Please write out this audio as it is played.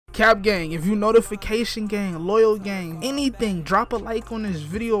Cap gang, if you notification gang, loyal gang, anything, drop a like on this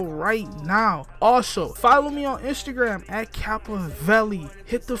video right now. Also, follow me on Instagram at CapGod.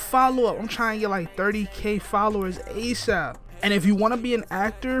 Hit the follow up. I'm trying to get like 30K followers ASAP. And if you want to be an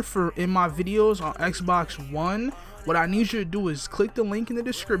actor in my videos on Xbox One, what I need you to do is click the link in the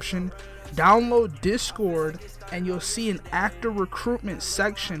description, download Discord, and you'll see an actor recruitment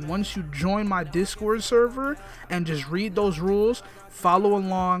section once you join my Discord server, and just read those rules, follow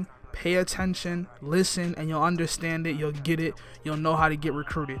along, pay attention, listen, and you'll understand it, you'll get it, you'll know how to get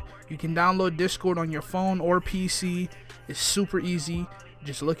recruited. You can download Discord on your phone or PC. It's super easy.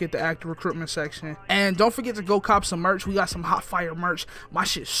 Just look at the actor recruitment section. And don't forget to go cop some merch. We got some hot fire merch. My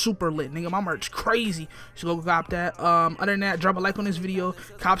shit's super lit, nigga. My merch crazy. So go cop that. Other than that, drop a like on this video,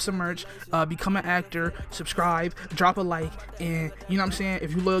 cop some merch, become an actor, subscribe, drop a like, and you know what I'm saying?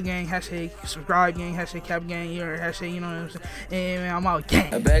 If you loyal gang, hashtag subscribe gang, hashtag cap gang, or hashtag, you know what I'm saying? And man, I'm out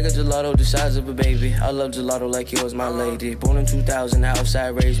gang. A bag of gelato the size of a baby. I love gelato like it was my lady. Born in 2000, outside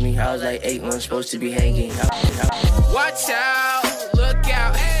raised me. I was like 8 when supposed to be hanging. Watch out. Look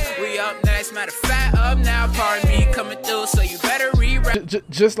out, we up next, matter of fact, up now, pardon me, coming through, so you better re-rap.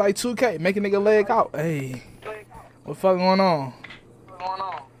 Just like 2K, make a nigga leg out. Hey, what the fuck going on?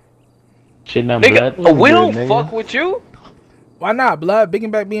 Shit, nigga, blood. We don't fuck with you. Why not, blood? Big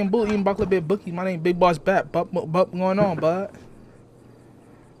and back being bull, eating buckler bit bookie. My name Big Boss Bat. Bup going on, bud.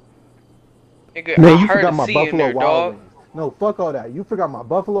 Nigga, man, I you heard forgot a my C Buffalo in there, Wild dog. Wings. No, fuck all that. You forgot my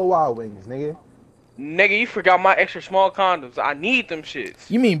Buffalo Wild Wings, nigga. Nigga, you forgot my extra small condoms. I need them shits.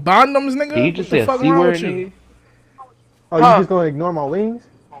 You mean bondoms, nigga? Did you just what the say fuck C wrong word, with you? nigga? Oh, you just gonna ignore my wings?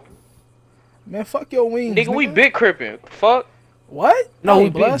 Man, fuck your wings, Nigga, we big crippin'. Fuck. What? No, hey, we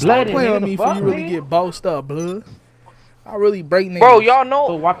blood, big stop blooded, playing nigga, with the me before fuck, you really nigga? get bossed up, blood. I really break niggas. Bro, y'all know.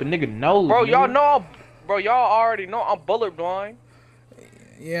 So wipe a nigga nose. Bro, y'all nigga. know. Bro, y'all already know I'm bullet blind.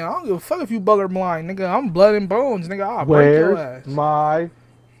 Yeah, I don't give a fuck if you bugger blind, nigga. I'm blood and bones, nigga. I'll break your Where's ass. my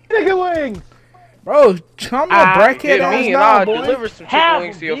nigga wings? Bro, I'm not bracket Get ass me and now, I'll boy. deliver some chicken Have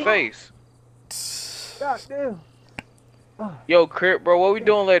wings to them, your bitch. face. God damn. Yo, Crip, bro, what we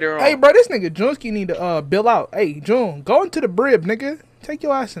doing later on? Hey, bro, this nigga Junski need to bill out. Hey, June, go into the brib, nigga. Take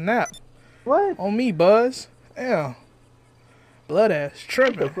your ass a nap. What? On me, Buzz. Yeah. Blood ass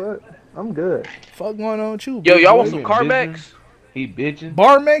tripping. Fuck? I'm good. Fuck going on with you, Yo, big y'all boy? want some Carmex? He bitching.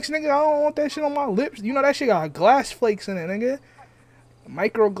 Barmex, nigga, I don't want that shit on my lips. You know that shit got glass flakes in it, nigga.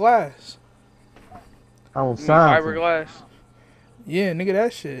 Micro glass. I don't sign. Fiberglass. Yeah, nigga,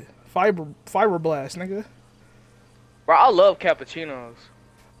 that shit. Fiberblast, nigga. Bro, I love cappuccinos.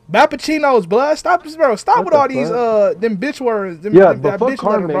 Bappuccinos, blood. Stop, bro. Stop What with the all these fuck? them bitch words. Them, Yeah, them, but that fuck bitch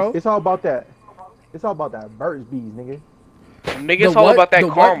letter, bro. Carmex. It's all about that. It's all about that Burt's Bees, nigga. Nigga, it's all what? about that The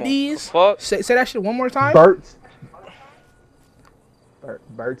what caramel. bees? Fuck. Say that shit one more time. Burt's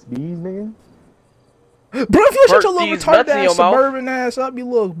Bees, nigga. Bro, if you shut Burt your little these retarded nuts in ass your mouth. suburban ass up, you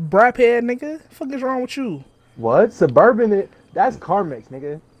little brap head, nigga. Fuck is wrong with you? What? Suburban? That's Carmex,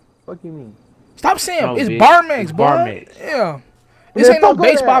 nigga. Fuck you mean? Stop saying No, it's bitch. Barmex, It's bro. Barmex. Yeah. This Man, ain't no fuck all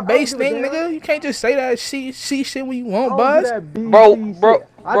base that. by I don't base give a thing, damn. nigga. You can't just say that see shit when you I want, don't Buzz. do that BC Bro, shit. bro,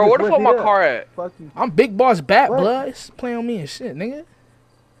 I bro, just where the whip fuck it my up. car at? Fuck you. I'm Big Boss Bat, What? blood. Playing on me and shit, nigga.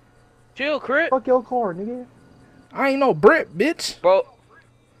 Chill, Crip. Fuck your car, nigga. I ain't no Brit, bitch. Bro,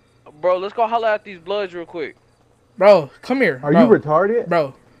 let's go holler at these bloods real quick. Bro, come here. Are bro. you retarded?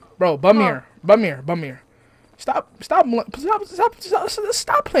 Bro, bum here. Bum here. Stop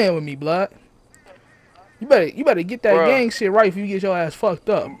playing with me, blood. You better get that Bruh. gang shit right if you get your ass fucked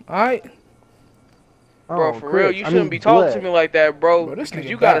up. Alright? Bro, Oh, for real, Crips. you I shouldn't mean, be talking to blood. me like that, bro. Bro, this Because nigga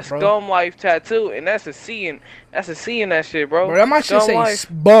you got a bad, bro. scum life tattoo, and that's a C in that shit, bro. Bro, that might shit Scum say life.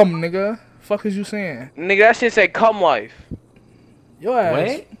 bum, nigga. Fuck is you saying? Nigga, that shit say cum life. Your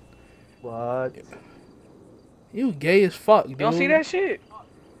ass. What? What? You gay as fuck, dude. You don't see that shit?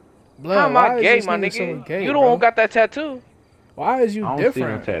 Blood, How am why I is gay, this my nigga nigga? so gay, You bro? don't got that tattoo. Why is you I don't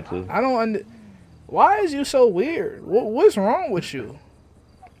different? see no tattoo. I don't Why is you so weird? What's wrong with you?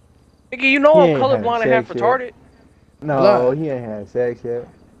 Nigga, you know He I'm ain't had colorblind and half sex yet. retarded. No, Blood. he ain't had sex yet.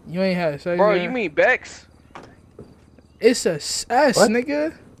 You ain't had sex Bro, yet? you mean Bex? It's a S, What?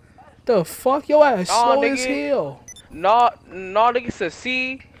 nigga. The fuck your ass Nah, slow as nigga. hell. No, nigga, it's a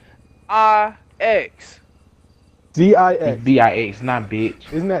C-I-X. D-I-X. B-I-X, not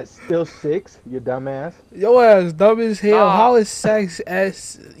bitch. Isn't that still 6, you dumbass? Your ass dumb as hell. Nah. How is sex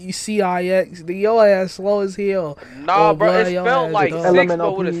S-C-I-X? Your ass slow as hell. Nah, Oh, bro, blood, it's your spelled ass like dumb. 6,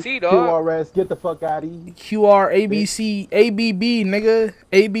 but with a C, dog. QRS, get the fuck out of here. QR-A-B-C, A-B-B, nigga.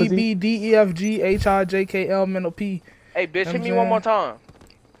 A-B-B-D-E-F-G-H-I-J-K-L, mental P. Hey, bitch, I'm hit me saying? one more time.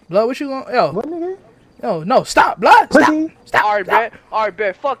 Blood, what you gonna... Yo, What, nigga? No, no, stop, blood. Stop. Pussy. Stop. Alright, Stop. bet. Alright,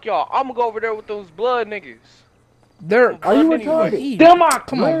 bet. Fuck y'all. I'm gonna go over there with those blood niggas. They're. Are you Anyway. retarded? Them my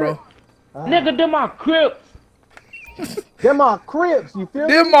Come on, bro. nigga, them my Crips. Them are Crips, you feel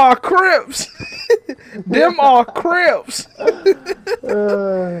me? Them are Crips. Them are Crips.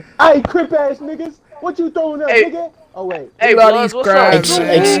 Hey, Crip ass niggas. What you throwing up, Hey. nigga? Oh, wait. Hey, Look at Bloods, these what's crabs, up?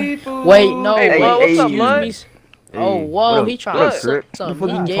 man. Wait, no. Hey, Blood, what's up, Blood? Excuse me. Oh, whoa, he trying to Blood. suck What the fuck something.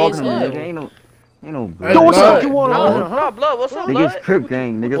 you He gay talking as about, hell. nigga? Ain't no Hey, Do what Blood. you want No, on. no, Blood, what's up, Nigga, Blood? it's Crip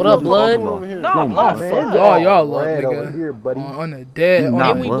gang, nigga. What up, Blood? No, No, Blood. Man, Fuck y'all look, bread over nigga. here, buddy. On the dead, We on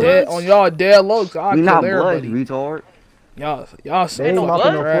not the bloods. dead, on y'all dead looks. I'll we kill not blood, everybody. retard. Y'all They ain't no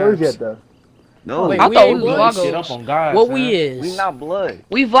mopping no blood? floors crabs. yet, though. No, Wait, I we thought ain't we was bloods. Shit up on God, What son. we we is? not blood.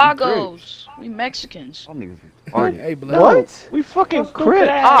 We Vagos. We Mexicans. Y'all niggas retarded. Hey, blood. What? We fucking Crip.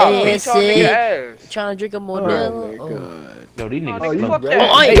 Ah, Hey, beat y'all nigga ass. Trying to drink a Modelo? Oh. Yo, these Nah, niggas nigga, you fuck ready?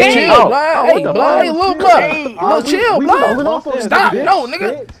 that. Oh, I Hey, ain't chill, gang. blood. Oh, Hey, what the blood. Hey, fuck? little Chill. blood. Little chill, we blood. off there, Stop. bitch. No, nigga.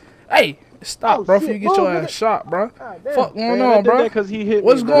 Bitch. Hey, stop, Oh, bro. If shit. you get your Move, ass nigga. shot, bro. God damn. Fuck going Man, I on, did that bro? 'cause he hit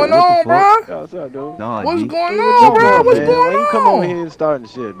What's me, going bro. What the on, fuck? bro? Yo, what's up, dude? Nah, What's G. going Hey, on, what you bro? doing, What's man? going Why you come over on? here and starting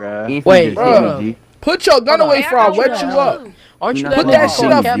shit, bro? He ain't Wait, finna bro. hit me, G. Put your gun away before I Hey, wet got you your up. too. Aren't you Put that Put guy that called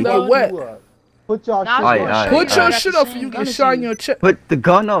shit up before you CapGod? get wet. Put y'all Nah, shit Aye, on. aye. Put your got shit the up same before you gun get as shot in you. your chest. Put the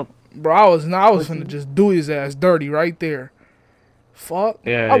gun up. Bro, I was finna just do his ass dirty right there. Fuck.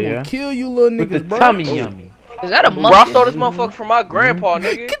 Yeah, I will yeah. kill you little With the niggas, bro. tummy yummy. Is that a Bro, I monkey? stole this motherfucker from my grandpa,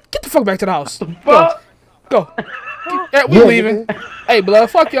 nigga. Get the fuck back to the house. Fuck. Go. Yeah, we Yeah, leaving. nigga. Hey, blood,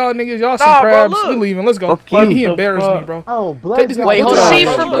 fuck y'all niggas. Y'all some Nah, bro, crabs. look. We leaving. Let's go. Fuck He you. embarrassed The me, fuck? bro. Oh, blood. Take this nigga. Wait, Put hold your on. ass C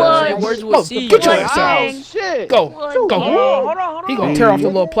out. for Blood. blood. Where's Go, what C? get your Like, ass out. dang. Shit. Go. Shoot, Go. man. Hold on. He gonna tear off the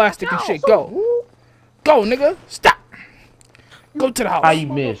little plastic and shit. Go. Go, nigga. Stop. Go to the How house. you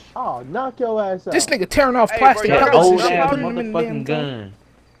miss? Oh, knock your ass out. This nigga tearing off Hey, plastic bro, y'all pellets got and old shit. ass Putting them in the damn Motherfucking gun. gun.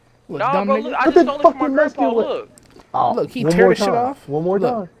 Little Nah, dumb bro, nigga. look, I What just the stole this fuck from my you messing grandpa, with? look. Oh, Look, he one tear more this shit time. off. One more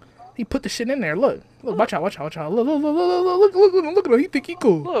Look. time. He put the shit in there. Look. Watch out. Look at him. He think he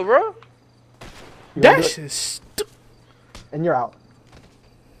cool. Look, bro. That shit's stupid. And you're out.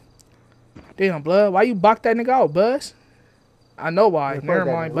 Damn, blood. Why you block that nigga out, Buzz? I know why. Man, fuck Never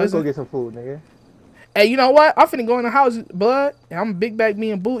that, mind, nigga. Let's Buzz. go get some food, nigga. Hey, you know what? I'm finna go in the house, blood. And I'm big back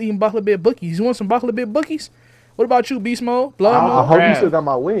me and Boo eating buckle bit bookies. You want some buckle bit bookies? What about you, Beast Mode? Blood I Mode? hope you crab. still got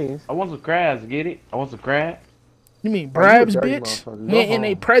my wings. I want some crabs, get it? I want some crab. You mean Oh, you a Brabs, dirty bitch? motherfucker. We Go ain't in home.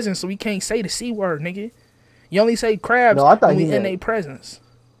 their presence, so we can't say the C word, nigga. You only say crabs No, I thought when he we in meant- their presence.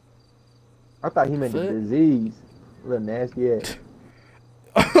 I thought he meant the Fuck. disease. Little nasty ass.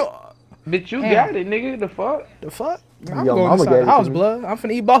 Bitch, you Damn. got it, nigga. The fuck? The fuck? I'm Yo, going mama inside gave the it to house, me. blood. I'm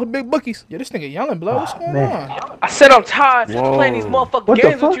finna eat buckle big bookies. Yeah, this nigga yelling, blood. What's going man. on? I said I'm tired of playing these Whoa. motherfucking What the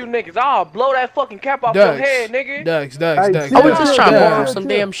games with fuck? you niggas. I'll blow that fucking cap off your Ducks. head, nigga. Ducks. Hey, Ducks. chill, I was Yeah, just trying to yeah. borrow some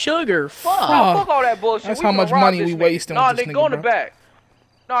damn sugar. Fuck. Nah, fuck all that bullshit. That's We how finna much rob money this we nigga. wasting Nah, with this nigga, nigga, go in the bro. back.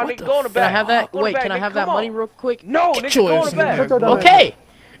 Nah, What nigga, the go in the Can I back. have that? Go in the Wait, back, can I nigga. have that Come money on. real quick? No, Get nigga, your go in ass the in there, back. bro. Okay.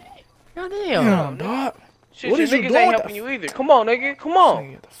 Goddamn. Damn, dog. Shit, What your is you niggas doing ain't with helping the you either. Come on, nigga. Come on.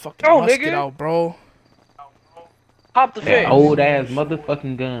 Nigga, the fucking Go, musket nigga. out, bro. Hop the That fence. old ass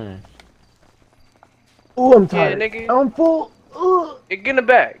motherfucking gun. Ooh, I'm Yeah, tired. nigga. I'm full. Yeah, get in the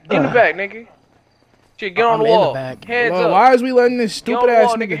back. Get in the back, nigga. Shit, get on I'm the in the wall. back. Hands Blood, up. why is we letting this Get on stupid the ass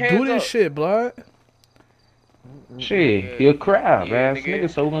wall, nigga nigga, do hands this up. shit, blood? Shit, he a crab Yeah, ass nigga. nigga,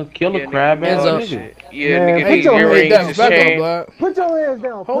 so we gonna kill Yeah, a crab Hands ass up. nigga. Yeah, Man, nigga, put take your your hands Hey, rings Ducks, and back up, chain. blood. Put your hands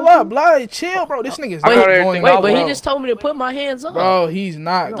down. Hold pussy. up, blood. Chill, bro. This nigga's I not got going everything Wait, out, but he bro. just told me to put my hands up. Bro, he's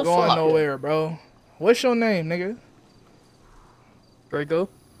not What the going fuck? nowhere, bro. What's your name, nigga? Draco.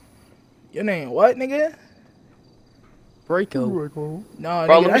 Your name what, nigga? Draco. No,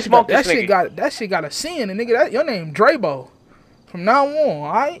 Bro, nigga, let me that, smoke that this shit nigga. got a C in it, nigga. That your name Drabo. From now on,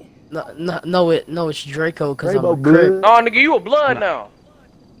 alright? No, it's Draco because I'm Rainbow a Crip. blood. Oh, nigga, you a blood now.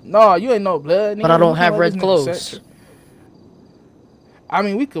 No, you ain't no blood, nigga. But I don't You have can't let red this nigga clothes. set- I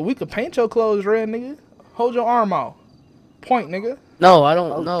mean, we could paint your clothes red, nigga. Hold your arm out. Point, nigga. No, I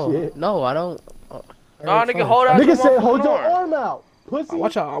don't. Oh, no, shit. no, I don't. Nah, nigga, hold out Nigga your said, hold motherfucking your arm. arm out. Pussy.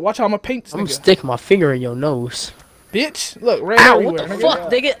 Watch out, I'm gonna paint this I'm gonna nigga. stick my finger in your nose. Bitch, look, red Ow! everywhere, What the nigga. fuck,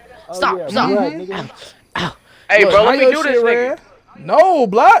 nigga? Oh, Stop! yeah, Stop! blood, nigga. Hey, Look, bro, how let me your do shit this, nigga. red? No,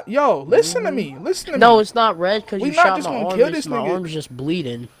 blood. Yo, listen to me. Listen to No, me. it's not red because We you not shot just my gonna arm. kill Just, this my nigga. arm's just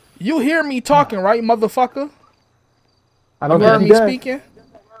bleeding. You hear me talking, right, motherfucker? I You don't heard think me he does. speaking?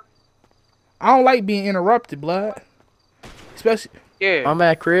 I don't like being interrupted, blood. Especially Yeah. I'm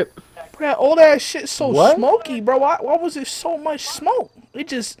at Crip. that old ass shit so What? smoky, bro. Why was it so much smoke?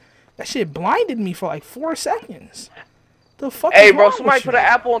 That shit blinded me for like 4 seconds. The fuck Hey, is bro, wrong somebody with put you? an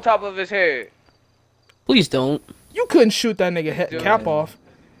apple on top of his head. Please don't. You couldn't shoot that nigga cap off.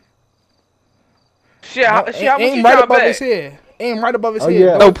 Shit, how much Aim you right trying above bet? his head. Aim right above his Oh, head.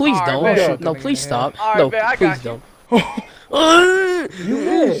 yeah. No, please Alright, don't. bet. No, please stop. Alright, No, bet, I please got you. don't. You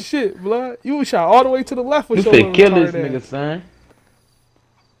did. Shit, blood. You shot all the way to the left with You your fit kill this retarded nigga, ass. son.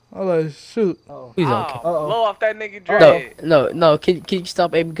 Oh, like, shoot. Please don't. Oh, Uh-oh. blow off that nigga No, dread. no. Can you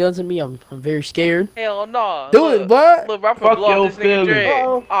stop aiming guns at me? I'm very scared. Hell no. Do it, blood. Look, bro, I'm Fuck finna blow your off this nigga feelings. dread.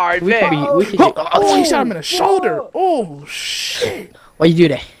 Uh-oh. Alright, We bet. could. Oh, he shot him in the shoulder. Oh, shit. Why you do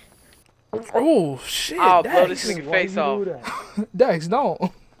that? Oh, shit. I'll blow this Dax. nigga Why face you off. do that? Dax,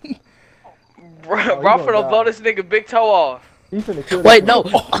 don't. Bro, you I'm gonna finna die. blow this nigga big toe off. He finna kill Wait, that no.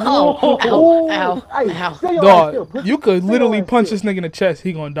 nigga. Ow. Hey, Ow. stay your ass still. Dog, you could literally your ass punch still. this nigga in the chest.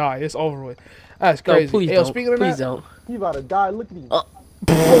 He gonna die. It's over with. That's No, crazy. please Hey, yo, don't. speaking of Please that, don't. He about to die. Look at him. Oh,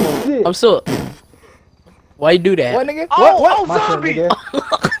 shit. I'm still. Why you do that? what nigga? Oh, What? oh, My turn, zombie! nigga.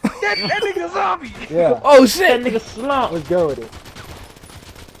 that nigga zombie! Yeah, Oh That shit! nigga slump. let's go with it.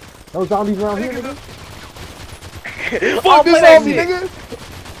 No zombies around here, nigga. Fuck this play that zombie, shit. nigga!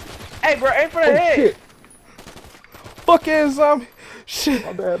 Hey, bro, aim for the Oh, head. shit. Fuck ass zombie! Shit!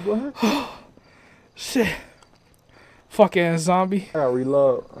 My bad, boy. Shit! Fuck ass zombie! I gotta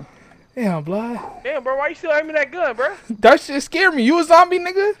reload. Damn, blood. Damn, bro, why you still aiming that gun, bro? That shit scared me. You a zombie,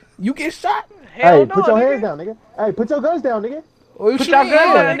 nigga? You get shot? Hell Hey, no, put your nigga. hands down, nigga. Hey, put your guns down, nigga. What Put you your mean?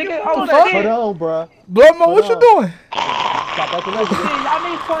 gun Yeah. down, nigga. Hold Oh, that Hold in. on, bruh. Blood Mo, what you Hold doing? Stop acting like nigga. Y'all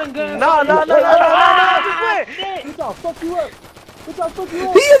need fun guns. No, just wait. He trying to fuck you up. He trying to fuck you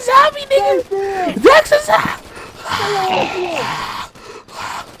up. He a zombie, nigga! Stay still. Dex is out!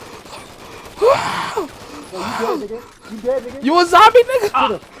 You dead, nigga. You dead, nigga. You a zombie,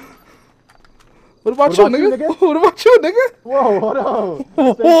 nigga? What about you, What about you, nigga? nigga? What about you, nigga? Whoa, hold on.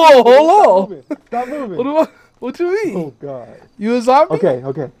 Whoa, Stay still, nigga. hold on. Stop moving. What about? What you mean? Oh, God. You a zombie? Okay,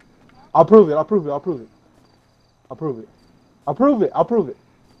 okay. I'll prove it. I'll prove it. I'll prove it. I'll prove it. I'll prove it. I'll prove it.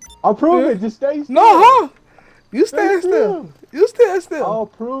 I'll prove it. Just stay still. No, huh? You stand Stay still. still. You stand still. I'll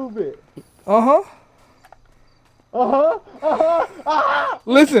prove it. Uh-huh. Uh-huh. Uh-huh. Uh-huh.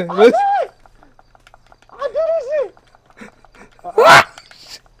 Listen. I did it. I did this shit.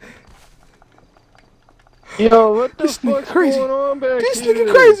 Yo, what the This nigga fuck's crazy. going on back This here?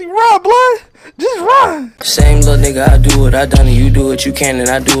 nigga crazy. Run, blood. Just run. Same little nigga, I do what I done and you do what you can and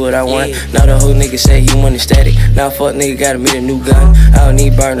I do what I want. Now the whole nigga say he want it static. Now fuck nigga gotta meet a new gun. I don't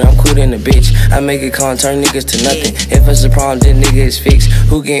need burner, I'm cool than a bitch. I make it calm, turn niggas to nothing. If it's a problem, then nigga is fixed.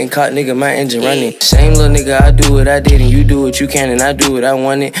 Who getting caught, nigga, my engine running. Same little nigga, I do what I did and you do what you can and I do what I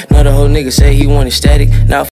wanted. Now the whole nigga say he want it static. Now